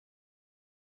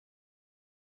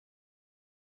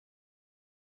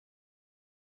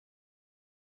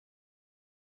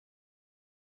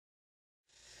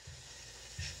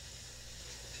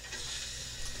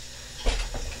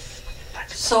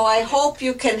So I hope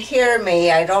you can hear me.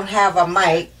 I don't have a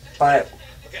mic, but...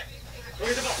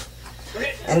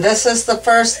 And this is the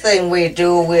first thing we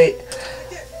do.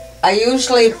 I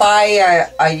usually buy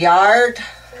a yard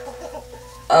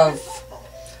of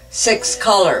 6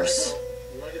 colors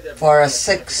for a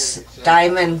 6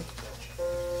 diamond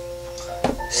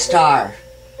star.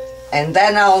 And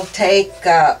then I'll take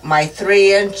my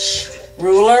 3-inch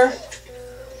ruler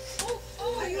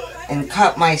and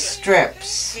cut my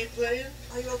strips. Keep playing.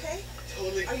 Are you okay?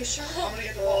 Totally. Are you sure? I'm gonna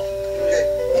get the ball.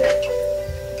 Okay.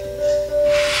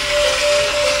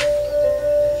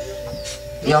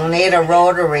 You'll need a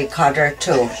rotary cutter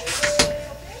too.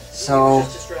 So,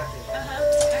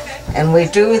 and we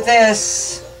do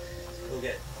this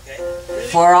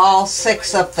for all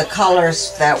 6 of the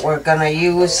colors that we're going to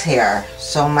use here.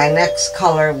 So my next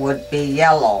color would be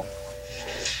yellow.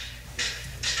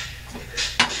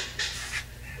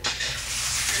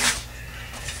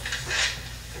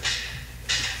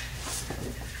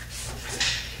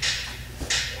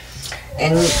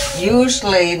 And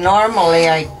usually, normally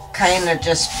I kind of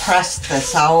just press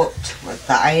this out with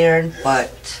the iron, but...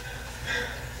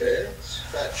 Okay, it's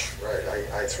fetch. Right,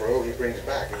 I throw, he brings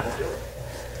back, he won't do it.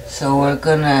 So we're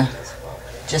gonna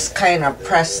just kind of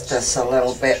press this a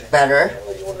little bit better.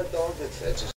 You want a dog that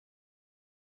fetches?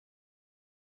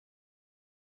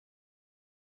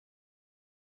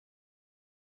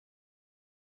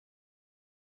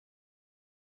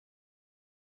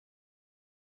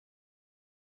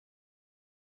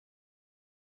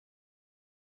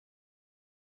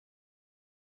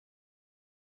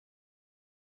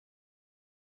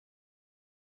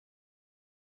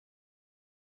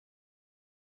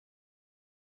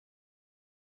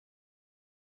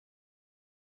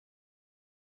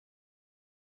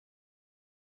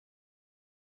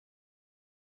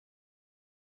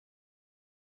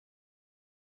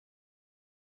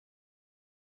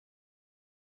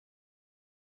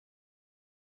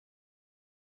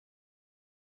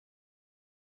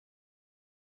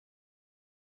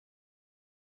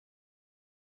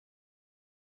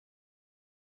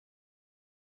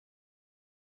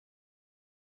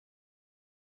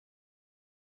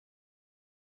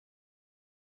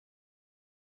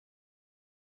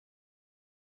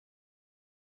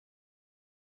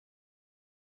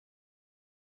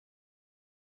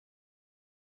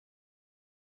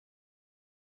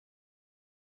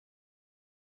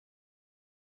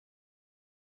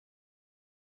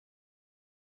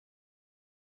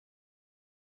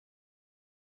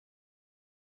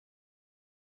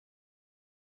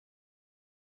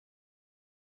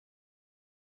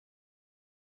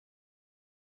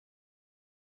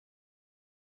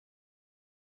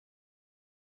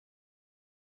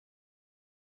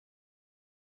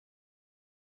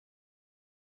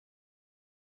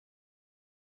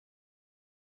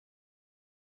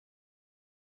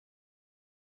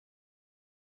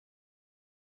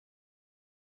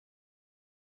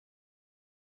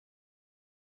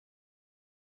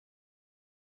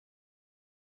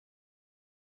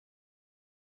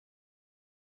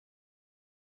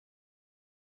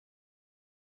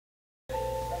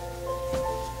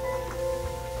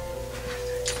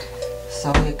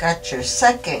 So you got your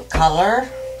second color.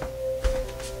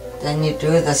 Then you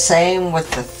do the same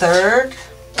with the third.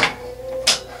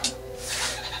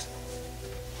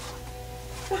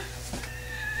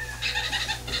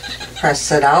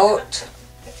 Press it out.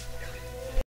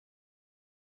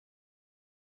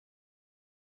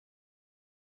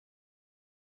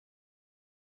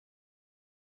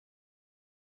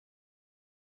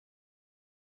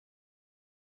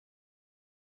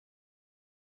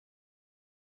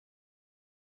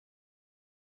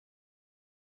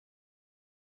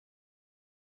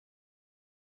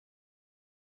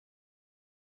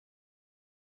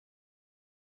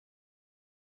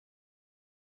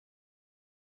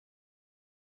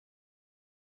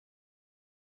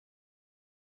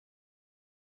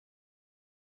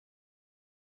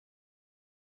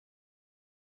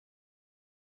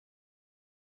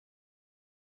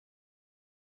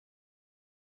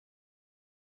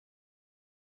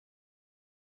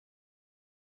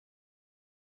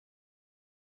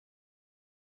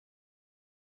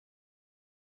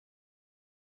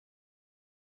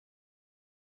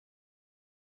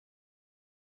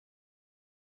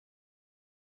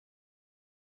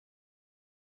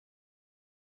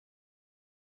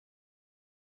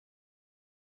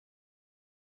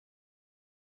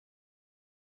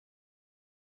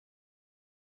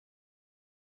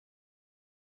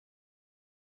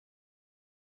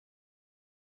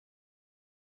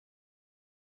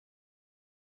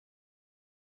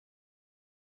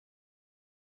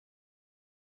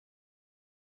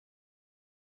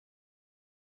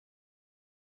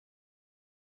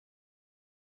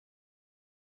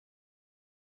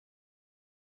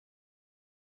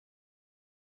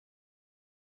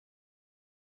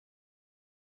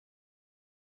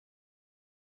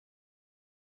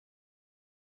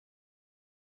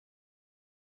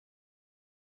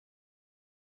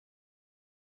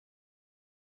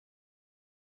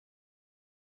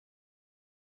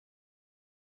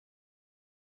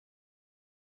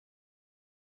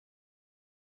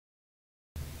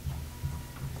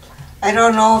 I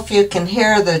don't know if you can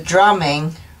hear the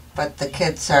drumming, but the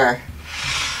kids are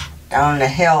down the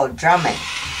hill drumming,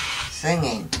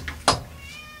 singing.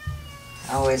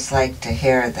 I always like to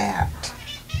hear that.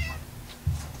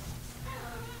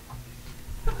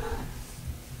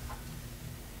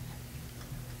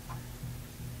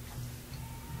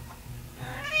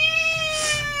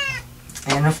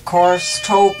 And of course,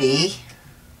 Toby.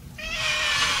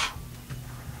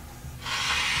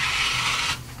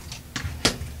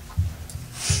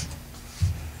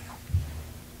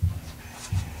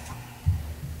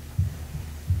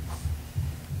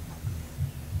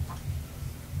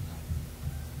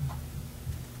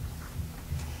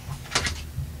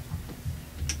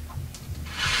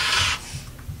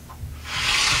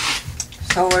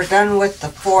 So we're done with the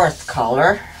fourth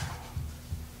color.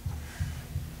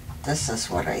 This is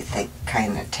what I think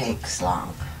kind of takes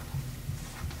long.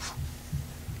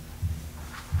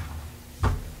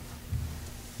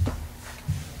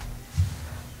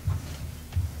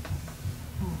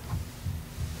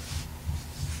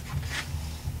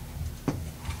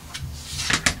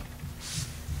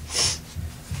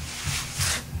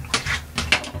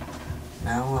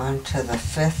 Now on to the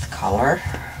fifth color.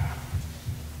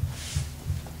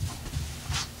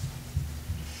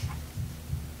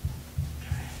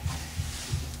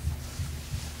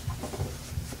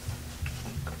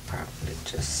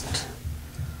 Just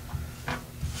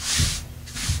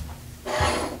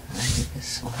lay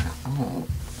this one out.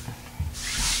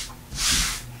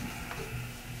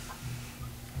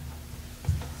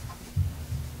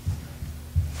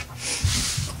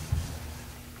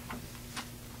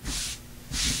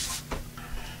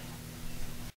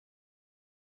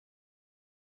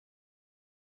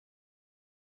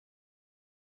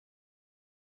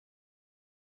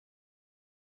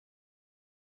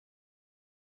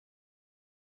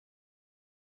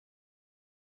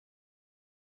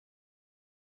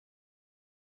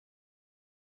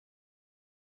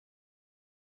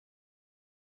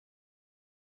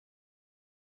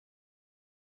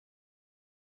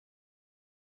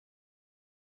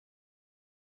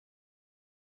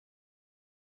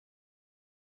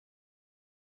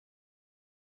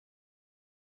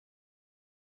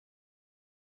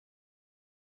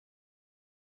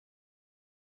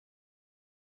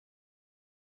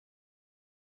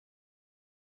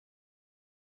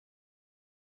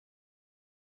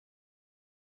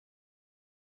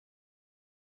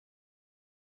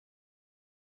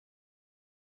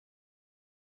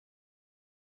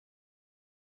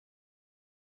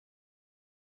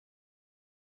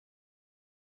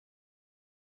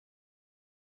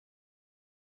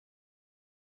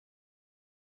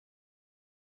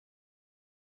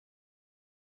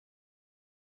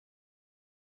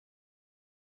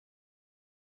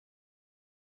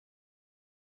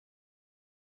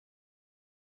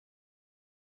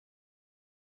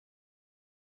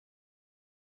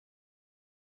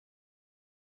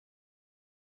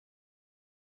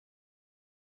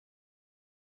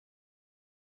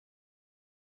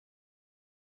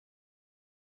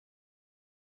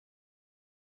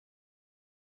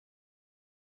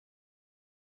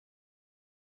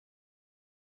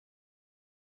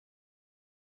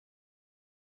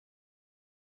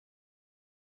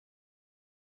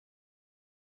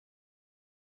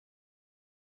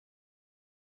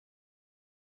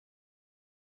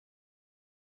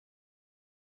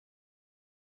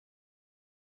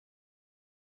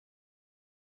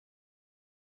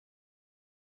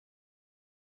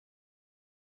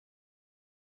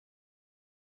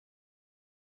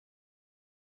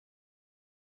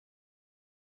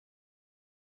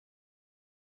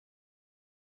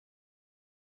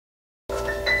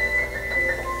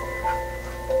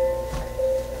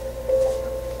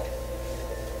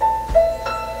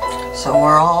 So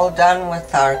we're all done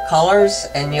with our colors,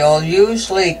 and you'll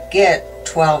usually get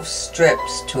 12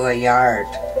 strips to a yard.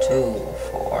 2,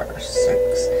 4,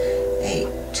 6, 8,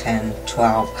 10,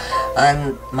 12.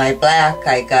 On my black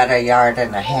I got 1.5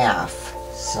 yards.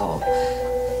 So,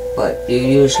 but you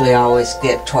usually always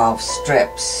get 12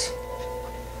 strips.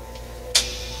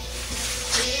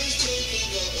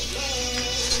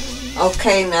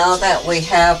 Okay, now that we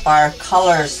have our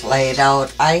colors laid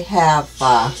out, I have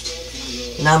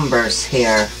numbers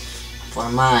here for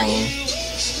mine.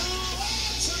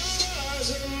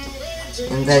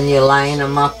 And then you line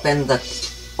them up in the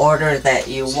order that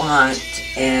you want,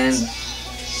 and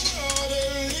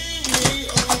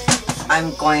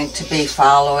I'm going to be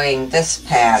following this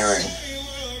pattern.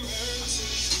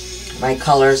 My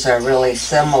colors are really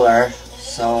similar,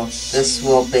 so this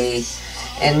will be,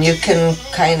 and you can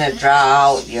kind of draw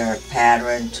out your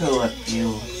pattern too if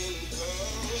you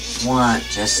want.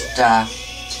 Just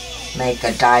make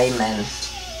a diamond,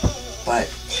 but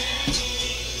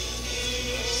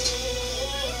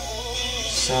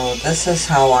so this is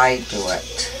how I do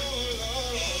it.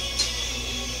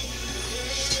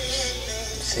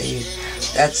 See,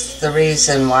 that's the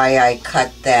reason why I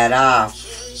cut that off.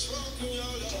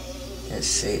 Let's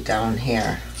see down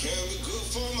here.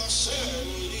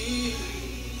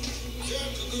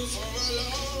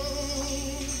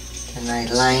 And I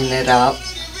line it up.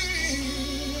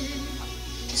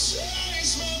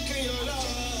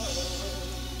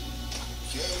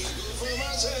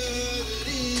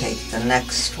 Take the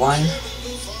next one.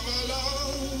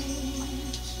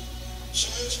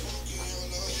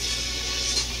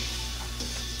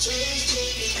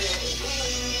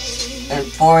 And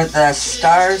for the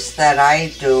stars that I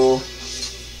do,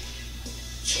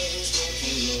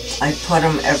 I put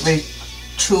them every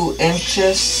 2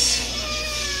 inches.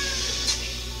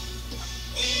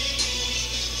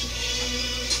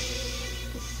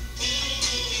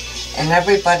 And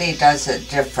everybody does it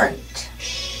different.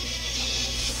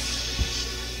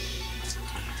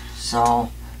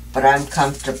 So, but I'm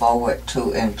comfortable with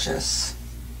 2 inches.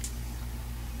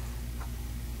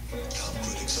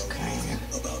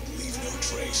 About Leave No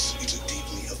Trace. It's a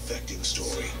deeply affecting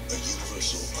story, a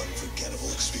universal,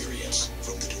 unforgettable experience.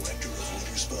 From the director of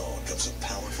Winter's Bone comes a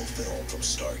powerful film from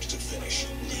start to finish.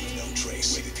 Leave No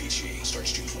Trace. Rated PG.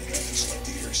 Starts June 29th in select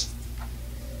theaters.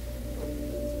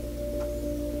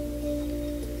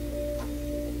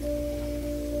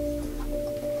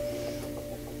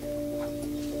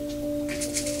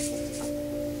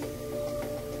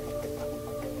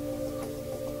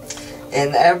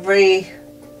 And every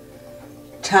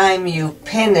time you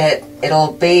pin it,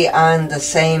 it'll be on the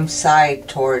same side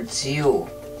towards you.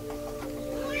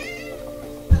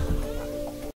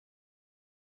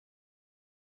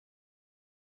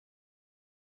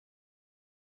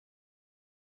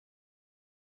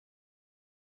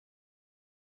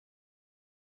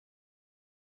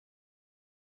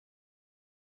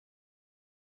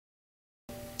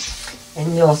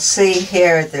 And you'll see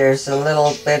here there's a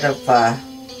little bit of a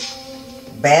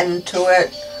bend to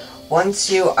it. Once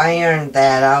you iron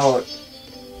that out,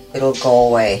 it'll go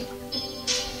away.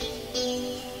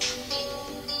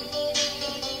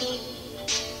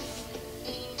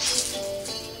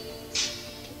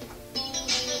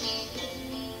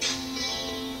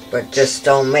 But just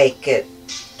don't make it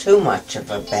too much of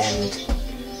a bend.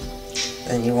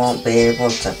 Then you won't be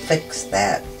able to fix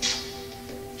that.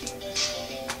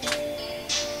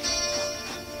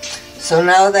 So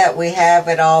now that we have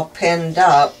it all pinned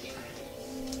up,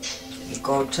 you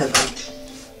go to the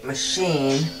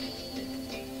machine.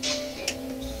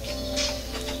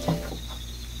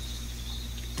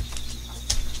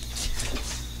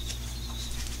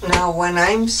 Now when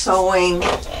I'm sewing,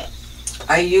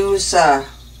 I use about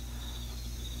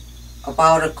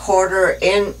a 1/4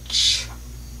 inch,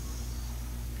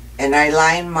 and I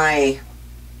line my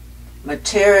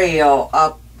material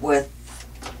up with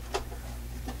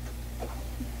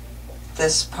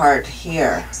this part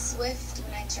here,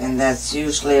 and that's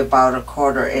usually about a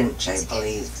 1/4 inch, I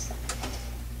believe.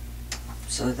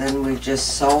 So then we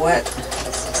just sew it.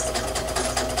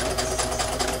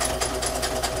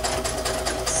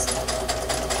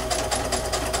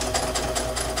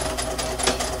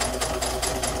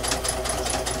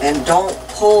 And don't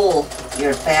pull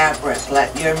your fabric,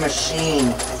 let your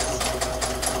machine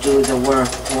do the work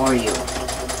for you.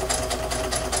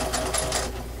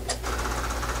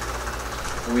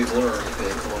 We've learned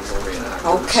being Colombian actors.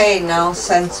 Okay, now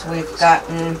since we've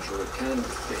gotten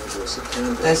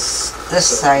this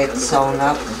side sewn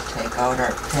up, we take out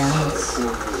our pins. The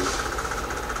core group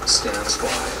stands by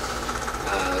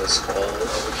as all of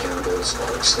the candles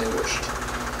are extinguished.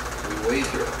 We wait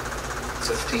here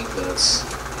 15 minutes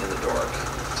in the dark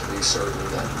to be certain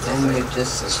that nothing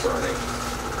is burning.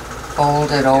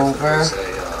 Fold it over.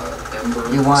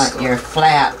 You want your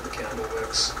flap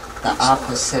the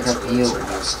opposite of you. To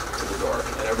the dark,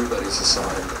 and everybody's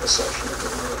assigned a section of the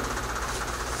room.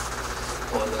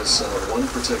 On this one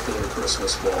particular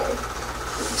Christmas ball,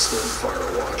 we stood fire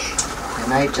wash.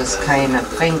 And I just kind of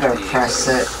finger press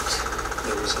it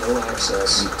There was no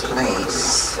access in to the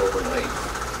place. property overnight.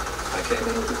 I came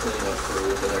in with the cleanup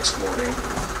crew the next morning,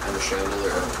 and the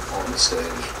chandelier on the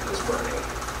stage was burning.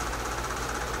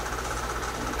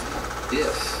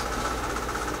 If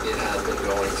it had been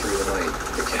going through the night,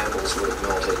 the candles would have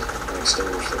melted and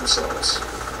extinguished themselves.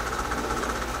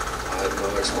 I have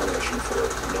no explanation for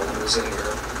it. No one was in here.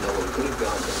 No one could have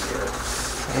gotten in here.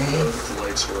 Okay. The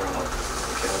lights were out.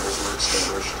 The candles were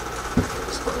extinguished. It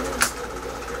was burning when we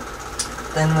got here.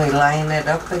 Then we line it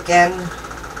up again.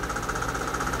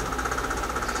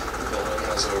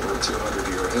 has over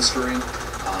 200-year history.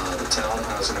 The town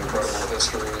has an incredible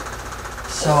history.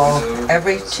 So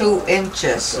every 2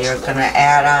 inches you're going to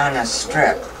add on a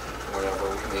strip. Whenever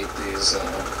we meet these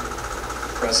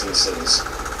presences,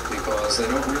 because they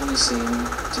don't really seem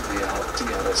to be out to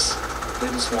get us. They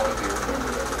just want to be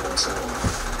remembered every once in a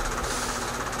while.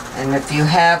 And if you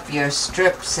have your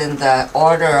strips in the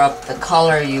order of the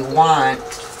color you want,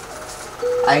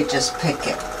 I just pick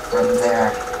it from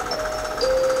there.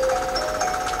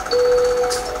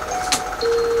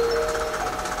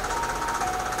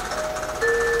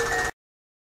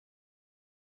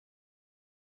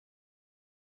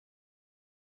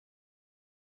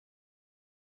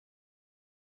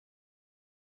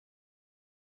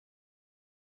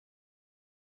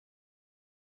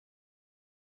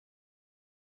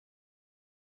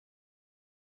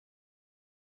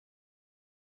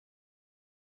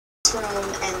 Room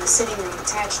and the sitting room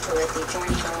attached to it, the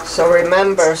adjoining room. So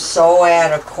remember, sew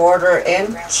at a 1/4 inch.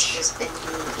 The rest has been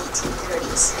the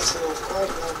 1830s. It's an old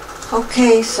Gordon.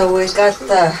 Okay, so we got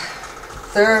the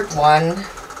 3rd one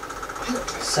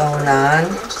sewn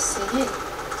on.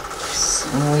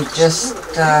 And we just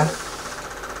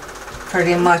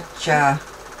pretty much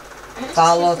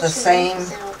follow the same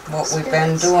what we've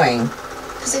been doing.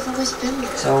 Because they've always been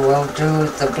there. So we'll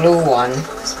do the blue one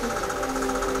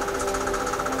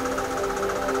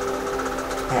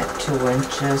at 2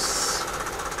 inches.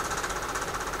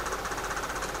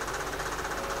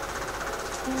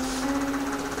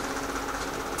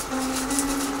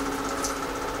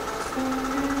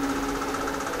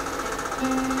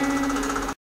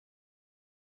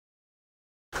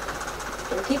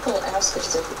 When people ask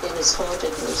us if it is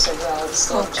haunted, we say, well, it's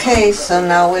not. Okay, so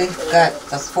now we've got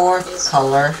the 4th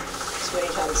color. Many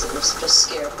times it was just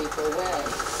scare people away.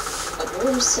 But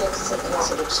room 6 has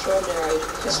an extraordinary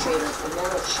history and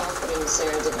amount of happenings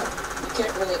there that you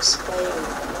can't really explain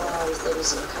why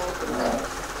things have happened there.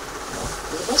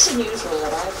 The most unusual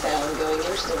that I found going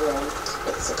into the room,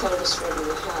 it's the coldest room in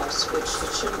the house, which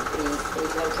it shouldn't be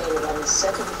located on the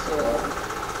 2nd floor.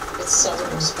 It's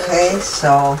southern exposure. Okay,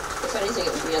 so, If anything,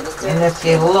 it would be on the 3rd and if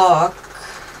you floor. look,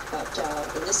 But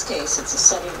in this case, it's a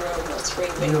sunny room with 3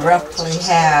 windows. you roughly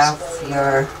have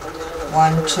your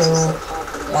 1, 2,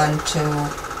 1, 2,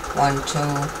 1, 2,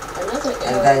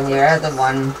 and then your other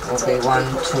one will be 1,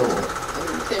 2.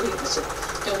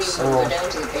 So,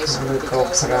 we go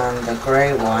put on the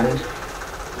gray one.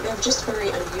 You have just very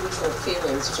unusual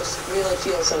feelings. Just really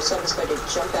feel as though someone's going to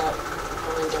jump out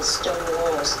behind those stone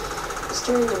walls. Because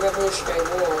during the Revolutionary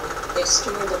War, they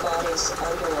stored the bodies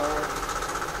under our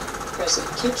present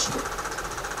kitchen.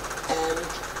 And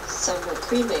some were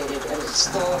cremated, and it's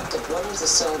thought that one of the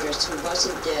soldiers who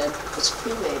wasn't dead was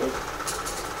cremated.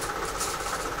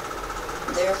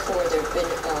 Therefore, there have been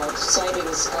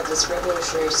sightings of this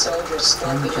revolutionary soldier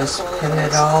stalking And just our pin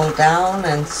it highways. all down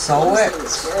and sew One it. thing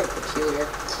that's very peculiar,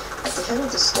 at the head of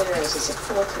the stairs is a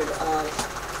portrait of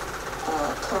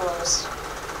Carl's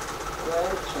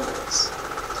grandparents.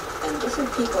 And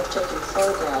different people have taken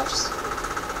photographs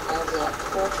of that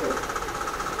portrait.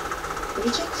 When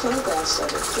you take photographs of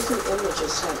it, different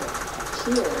images have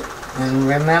appeared. And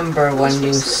remember, when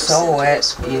you sew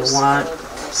it, you want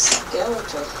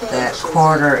that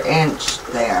 1/4 inch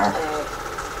there.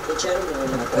 The gentleman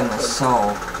in the We're gonna portrait.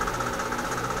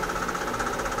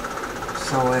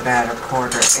 sew it at a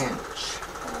 1/4 inch.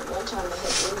 One time I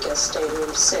had one guest stay in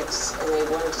room 6, and they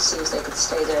wanted to see if they could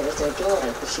stay there with their daughter,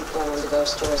 because she'd gone on the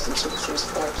ghost tours and she was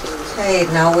 14. Okay,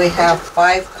 now we have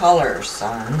 5 colors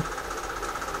on.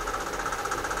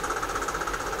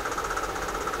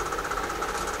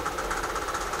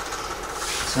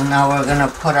 So now we're going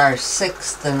to put our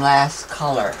 6th and last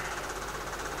color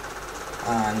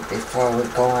on before we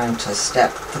go into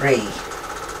step 3.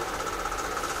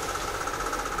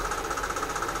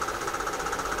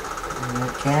 And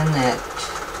again at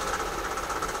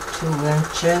 2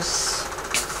 inches.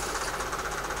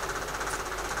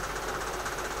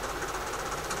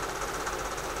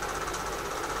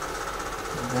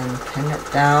 And then pin it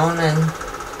down and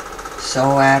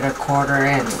sew at a 1/4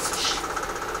 inch.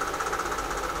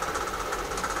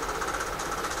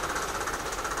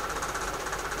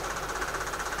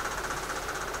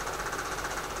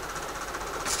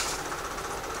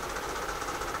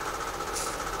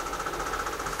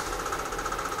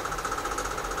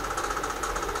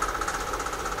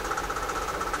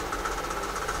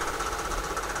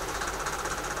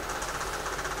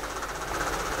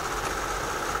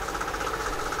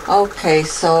 Okay,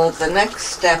 so the next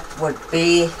step would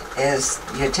be is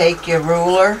you take your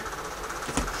ruler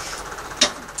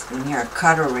and your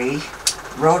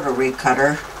rotary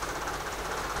cutter,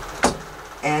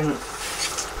 and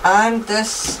on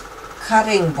this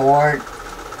cutting board,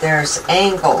 there's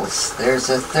angles. There's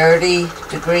a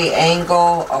 30-degree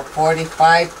angle, a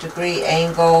 45-degree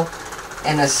angle,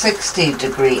 and a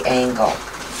 60-degree angle.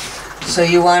 So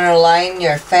you want to line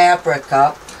your fabric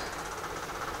up.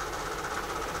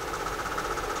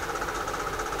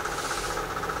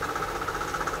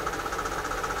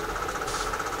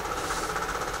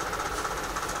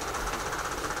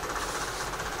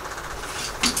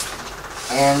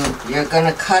 And you're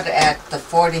going to cut at the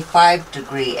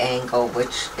 45-degree angle,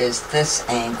 which is this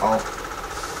angle.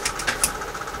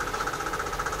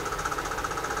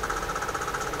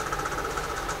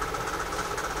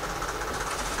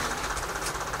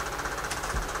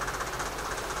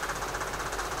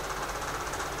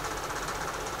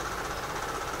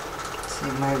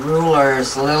 See, my ruler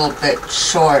is a little bit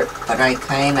short, but I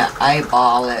kind of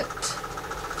eyeball it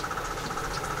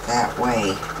that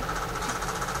way.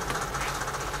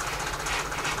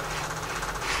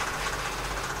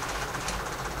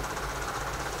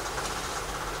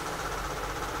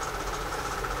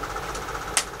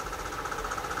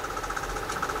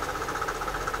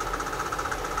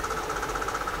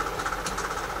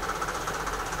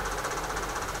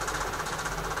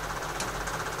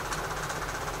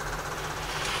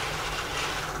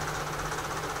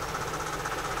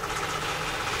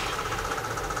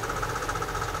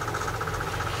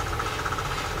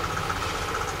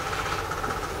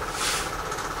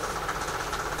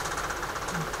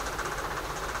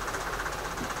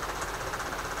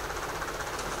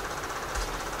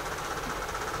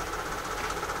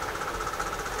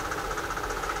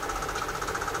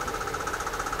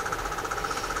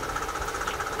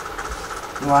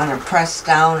 You want to press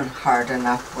down hard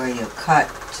enough where you cut,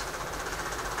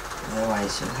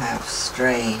 otherwise you have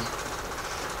stray.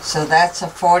 So that's a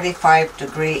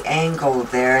 45-degree angle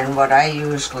there, and what I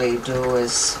usually do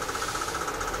is,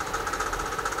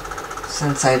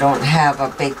 since I don't have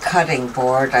a big cutting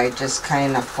board, I just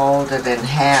kind of fold it in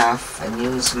half and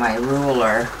use my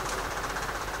ruler.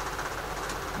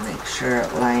 Make sure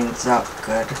it lines up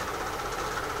good.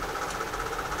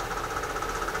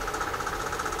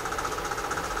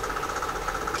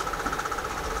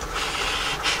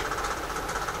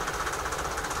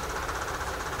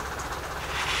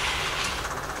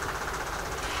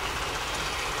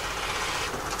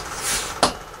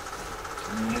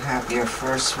 And you have your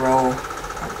first row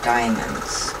of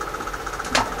diamonds.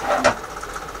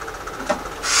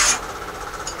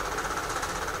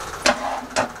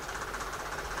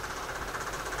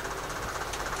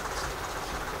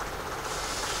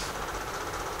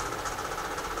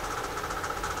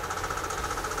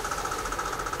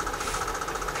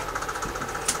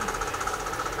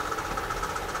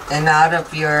 And out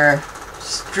of your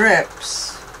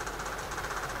strips,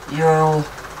 you'll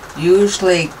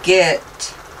usually get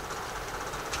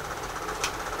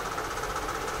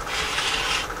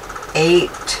 8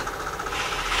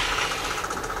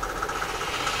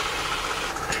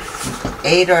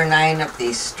 or 9 of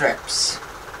these strips.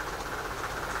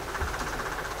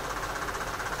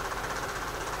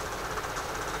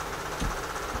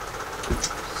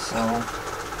 So,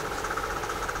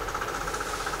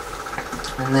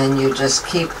 and then you just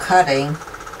keep cutting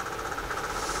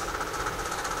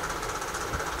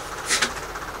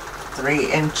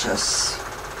 3 inches.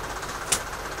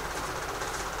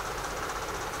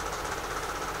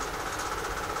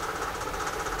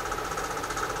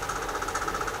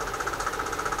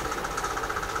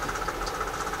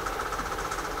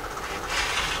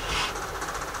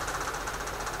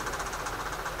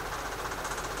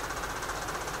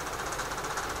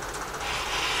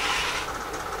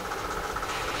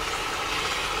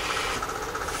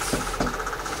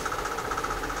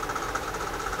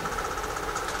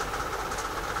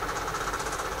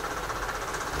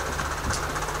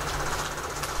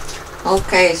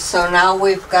 Okay, so now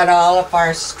we've got all of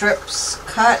our strips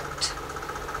cut,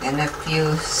 and if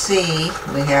you see,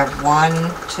 we have 1,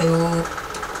 2,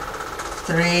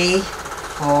 3,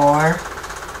 4,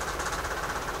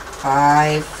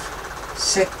 5,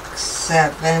 6,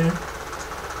 7,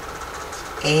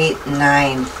 8,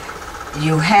 9.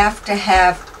 You have to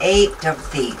have 8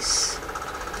 of these.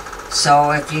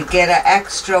 So if you get an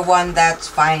extra one, that's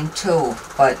fine too,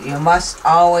 but you must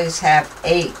always have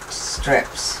 8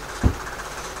 strips.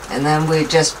 And then we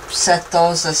just set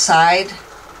those aside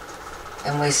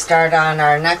and we start on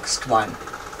our next one.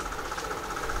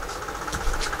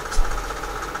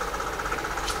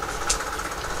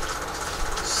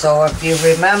 So if you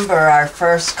remember, our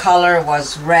first color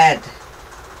was red.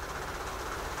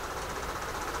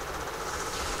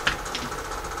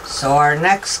 So our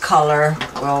next color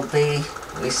will be,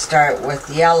 we start with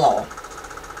yellow.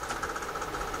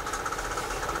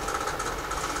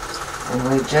 And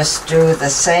we just do the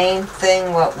same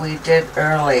thing what we did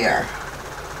earlier.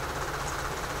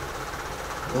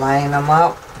 Line them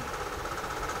up.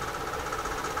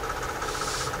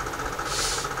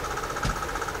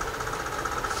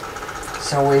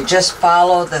 So we just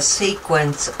follow the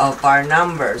sequence of our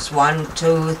numbers. 1,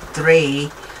 2, 3,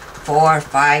 4,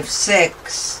 5,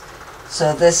 6.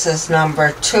 So this is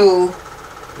number 2,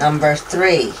 number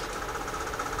 3.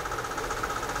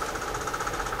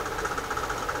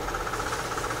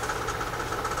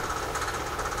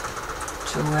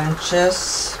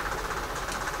 Inches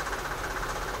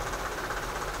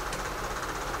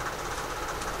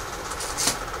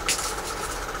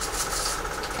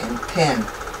and pin.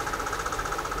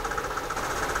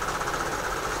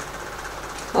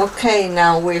 Okay,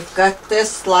 now we've got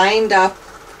this lined up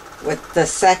with the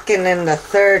second and the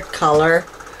third color,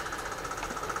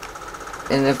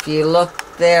 and if you look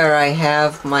there, I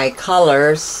have my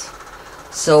colors.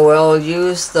 So we'll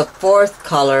use the fourth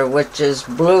color, which is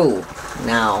blue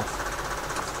now.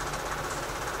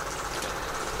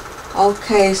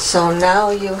 Okay, so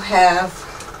now you have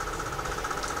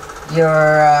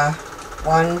your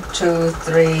 1, 2,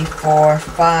 3, 4,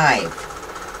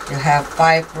 5. You have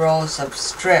 5 rows of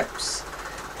strips,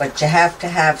 but you have to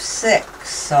have 6.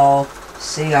 So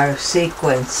see our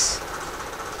sequence,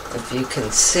 if you can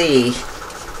see.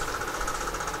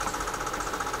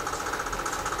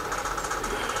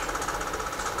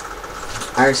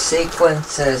 Our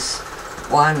sequence is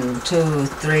 1, 2,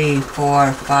 3,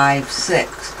 4, 5,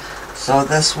 6. So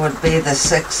this would be the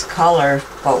 6th color,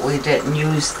 but we didn't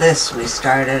use this. We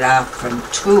started off from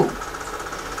 2.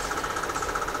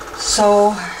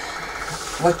 So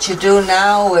what you do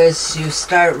now is you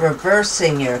start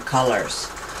reversing your colors.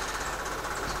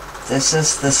 This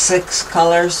is the 6th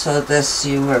color, so this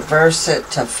you reverse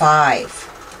it to 5.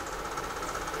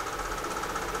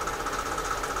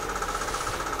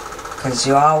 Because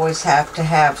you always have to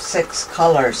have 6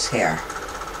 colors here.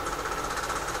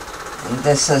 And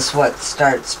this is what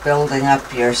starts building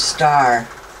up your star,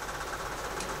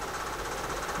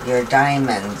 your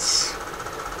diamonds.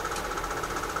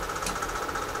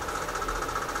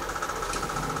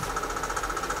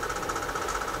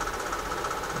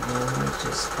 And we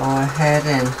just go ahead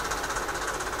and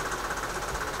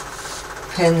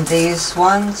pin these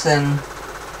ones and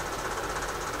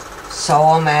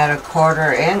sew them at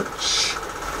 1/4 inch.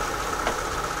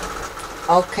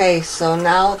 Okay, so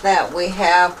now that we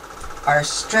have our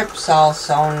strips all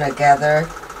sewn together,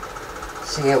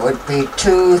 see, it would be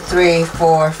 2, 3,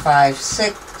 4, 5,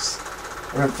 6,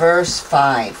 reverse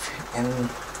 5, and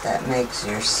that makes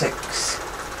your 6.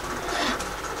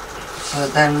 So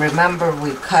then remember,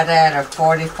 we cut at a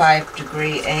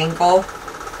 45-degree angle.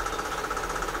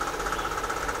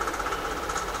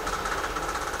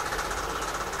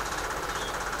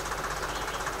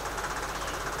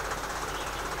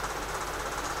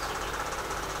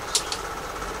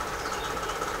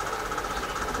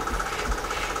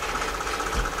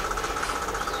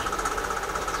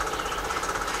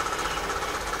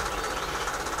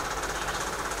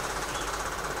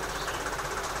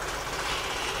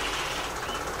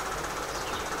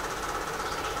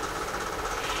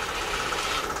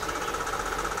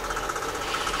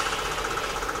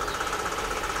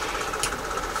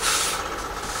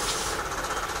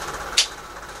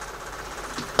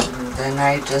 Then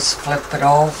I just flip it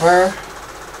over.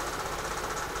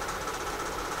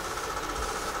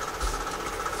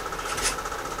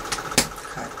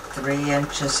 Cut 3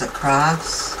 inches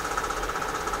across.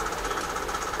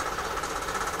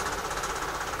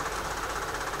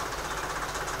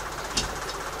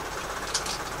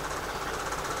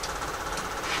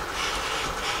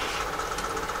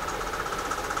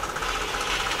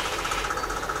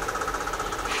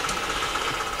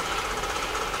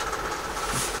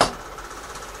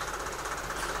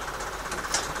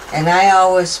 And I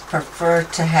always prefer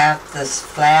to have this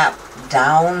flap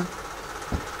down.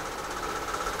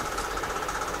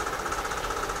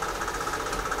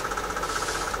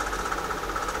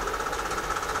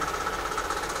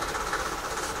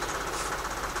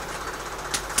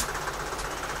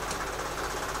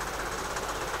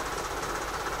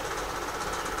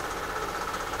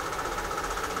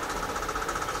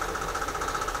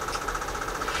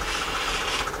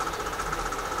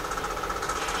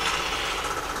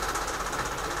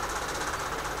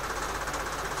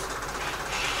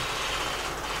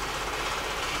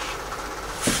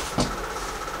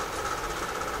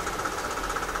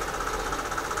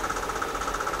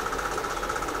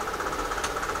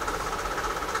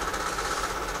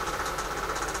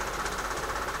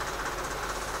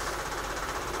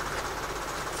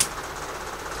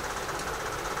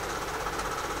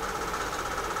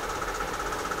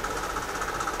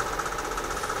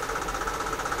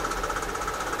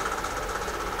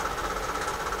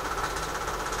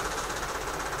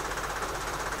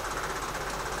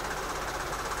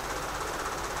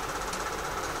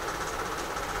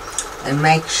 And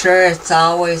make sure it's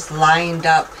always lined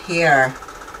up here,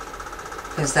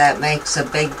 because that makes a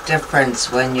big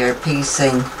difference when you're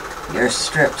piecing your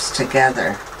strips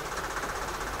together.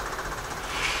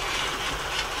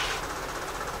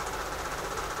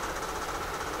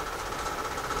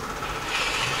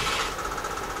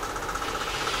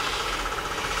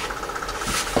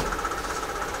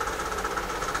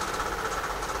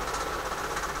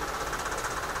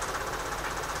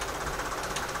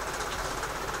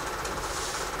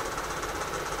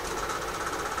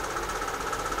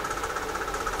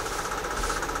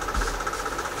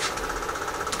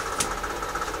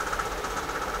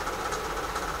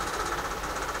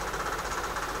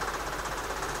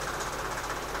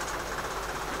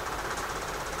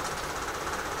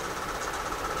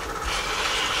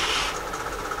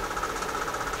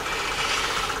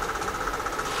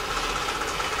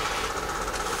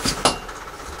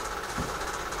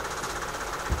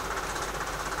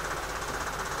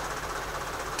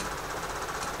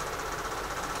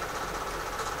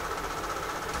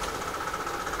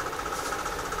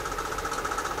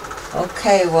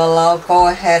 Okay, well, I'll go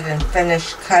ahead and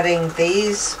finish cutting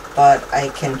these, but I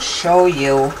can show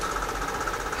you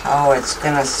how it's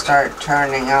going to start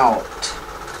turning out.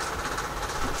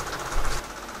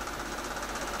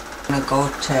 I'm going to go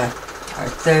to our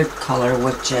third color,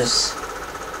 which is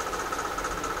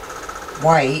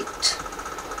white.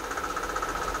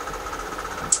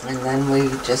 And then we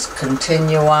just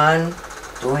continue on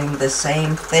doing the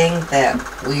same thing that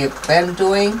we have been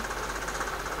doing.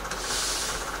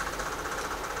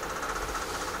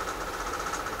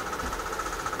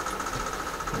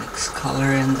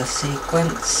 Color in the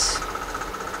sequence.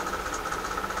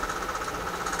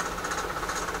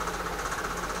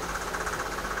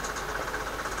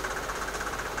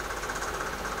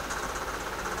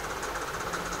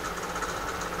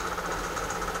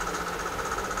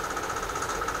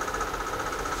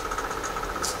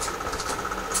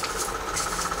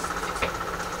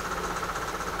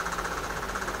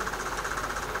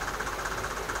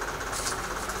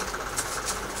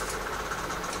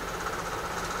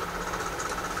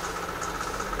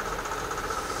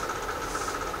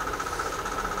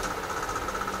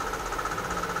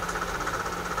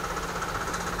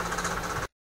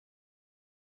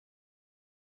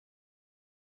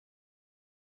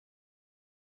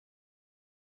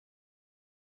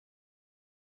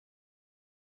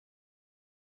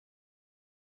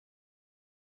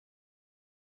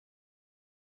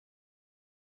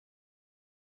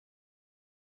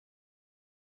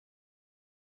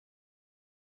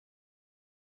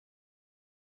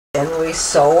 Then we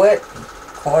sew it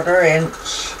 1/4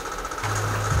 inch.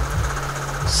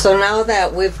 So now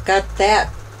that we've got that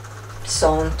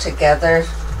sewn together,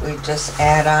 we just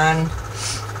add on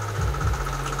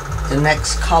the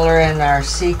next color in our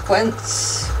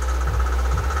sequence.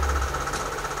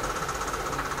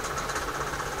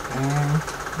 And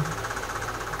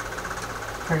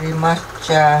pretty much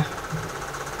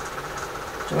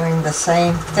doing the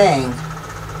same thing.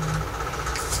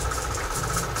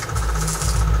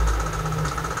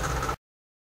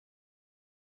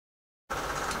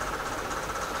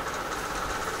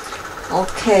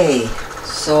 Okay,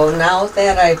 so now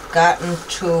that I've gotten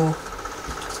to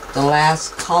the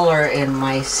last color in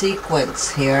my sequence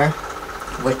here,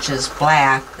 which is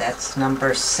black, that's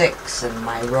number 6 in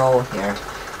my row here.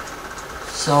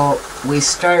 So we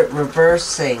start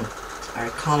reversing our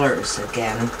colors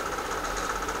again.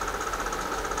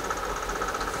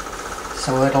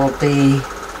 So it'll be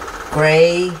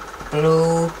gray,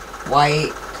 blue,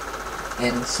 white,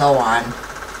 and so on.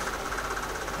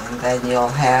 And then you'll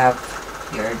have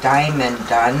your diamond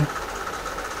done.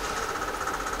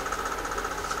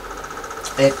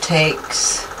 It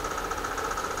takes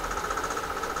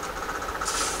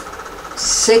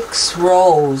 6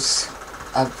 rows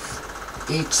of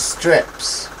each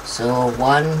strips. So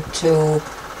 1, 2,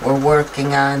 we're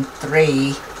working on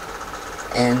 3,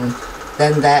 and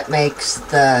then that makes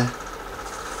the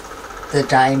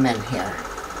diamond here.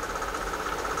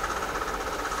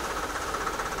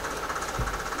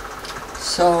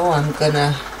 So I'm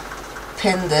gonna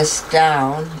pin this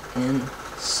down and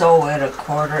sew it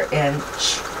 1/4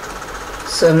 inch.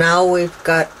 So now we've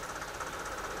got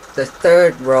the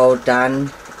 3rd row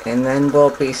done, and then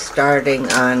we'll be starting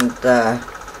on the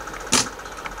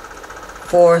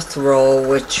 4th row,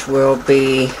 which will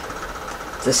be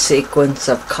the sequence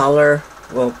of color,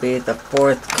 will be the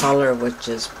 4th color, which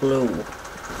is blue.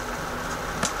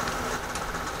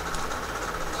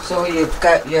 So you've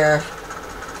got your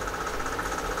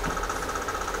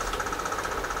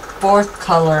 4th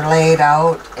color laid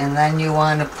out, and then you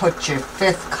want to put your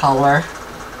 5th color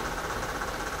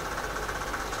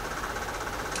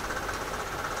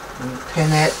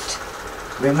pin it.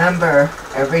 Remember,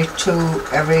 every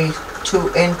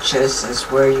 2 inches is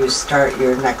where you start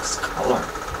your next color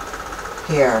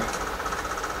here.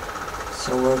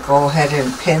 So we'll go ahead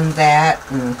and pin that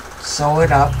and sew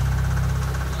it up.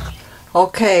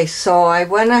 Okay, so I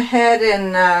went ahead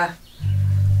and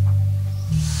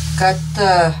got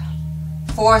the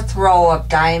 4th row of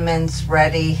diamonds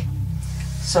ready.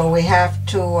 So we have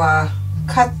to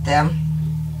cut them.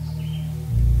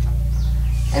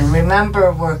 And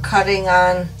remember, we're cutting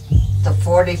on the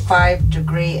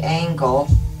 45-degree angle.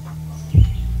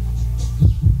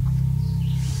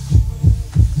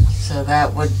 So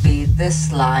that would be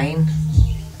this line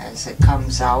as it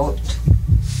comes out.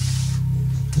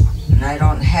 And I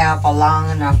don't have a long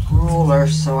enough ruler,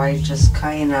 so I just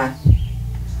kind of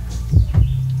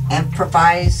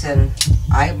improvise and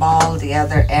eyeball the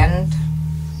other end.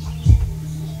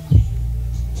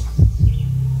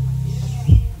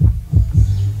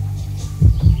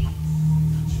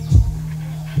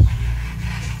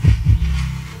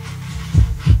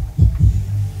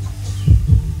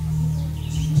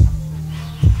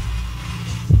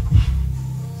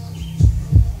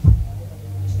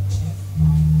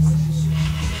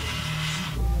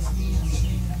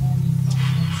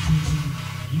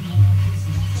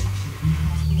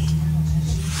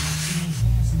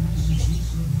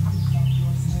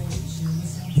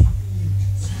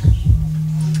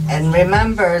 And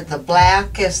remember, the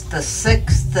black is the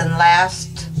 6th and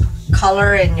last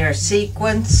color in your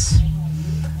sequence.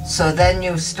 So then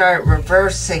you start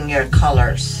reversing your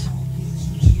colors.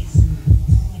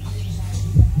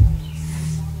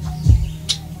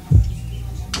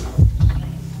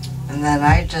 And then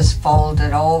I just fold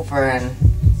it over and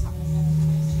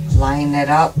line it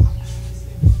up.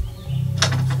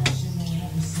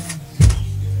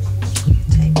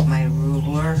 Take my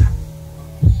ruler.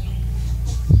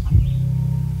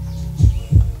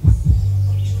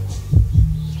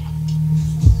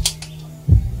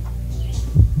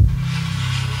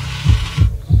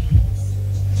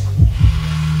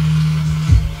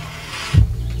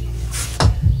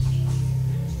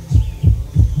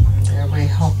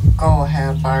 Go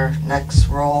have our next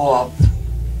row of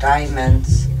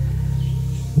diamonds.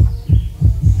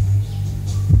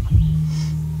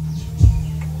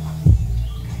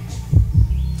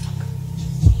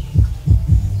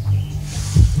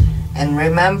 And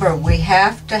remember, we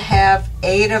have to have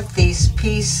 8 of these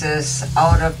pieces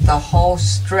out of the whole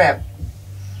strip.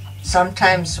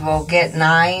 Sometimes we'll get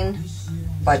 9,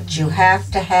 but you have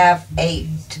to have 8.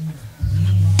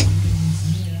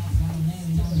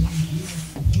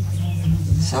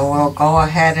 So we'll go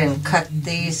ahead and cut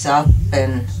these up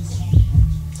and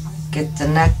get the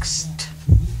next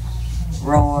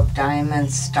row of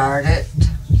diamonds started.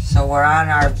 So we're on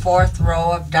our 4th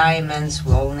row of diamonds.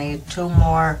 We'll need 2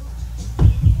 more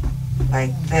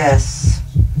like this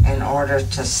in order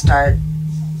to start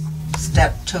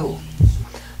step 2.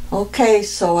 Okay,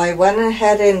 so I went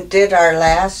ahead and did our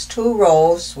last 2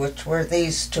 rows, which were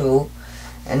these 2,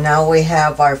 and now we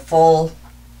have our full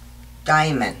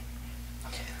diamond.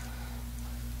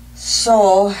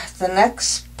 So the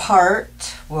next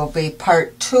part will be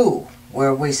part 2,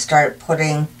 where we start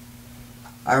putting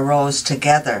our rows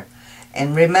together.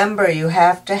 And remember, you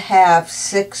have to have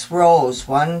 6 rows.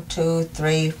 1, 2,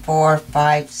 3, 4,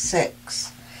 5,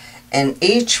 6. And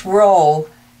each row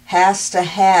has to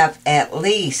have at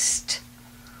least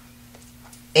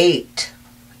 8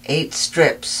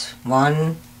 strips.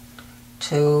 1,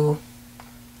 2,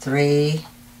 3,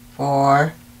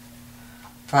 4,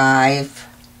 5,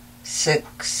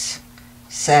 6,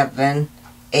 7,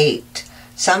 8.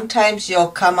 Sometimes you'll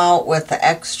come out with an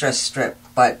extra strip,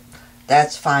 but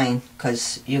that's fine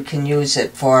because you can use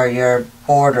it for your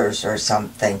borders or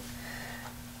something.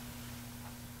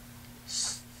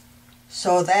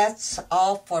 So that's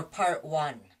all for part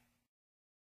 1.